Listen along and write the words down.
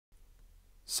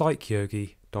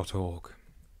psychyogi.org.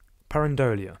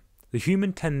 Pareidolia, the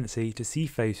human tendency to see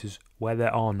faces where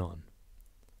there are none.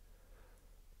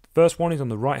 The first one is on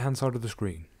the right hand side of the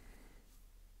screen.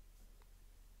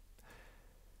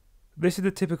 This is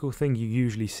the typical thing you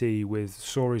usually see with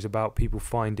stories about people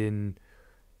finding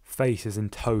faces in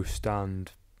toast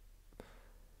and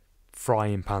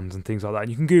frying pans and things like that.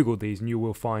 And you can Google these and you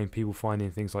will find people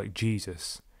finding things like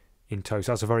Jesus in toast.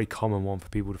 That's a very common one for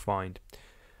people to find.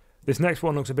 This next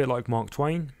one looks a bit like Mark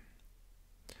Twain.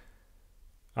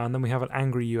 And then we have an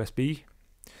angry USB.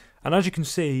 And as you can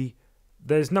see,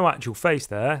 there's no actual face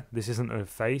there. This isn't a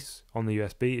face on the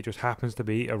USB. It just happens to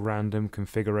be a random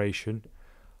configuration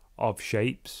of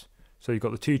shapes. So you've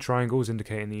got the two triangles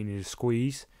indicating that you need to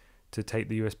squeeze to take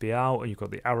the USB out, and you've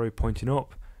got the arrow pointing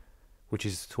up, which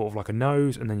is sort of like a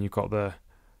nose, and then you've got the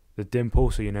dimple,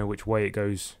 so you know which way it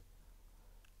goes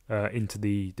into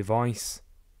the device,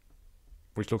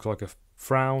 which looks like a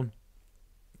frown.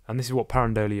 And this is what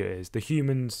pareidolia is: the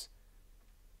human's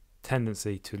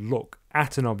tendency to look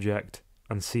at an object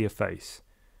and see a face.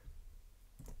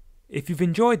 If you've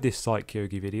enjoyed this Psych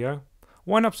Yogi video,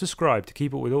 why not subscribe to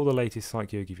keep up with all the latest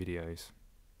Psych Yogi videos?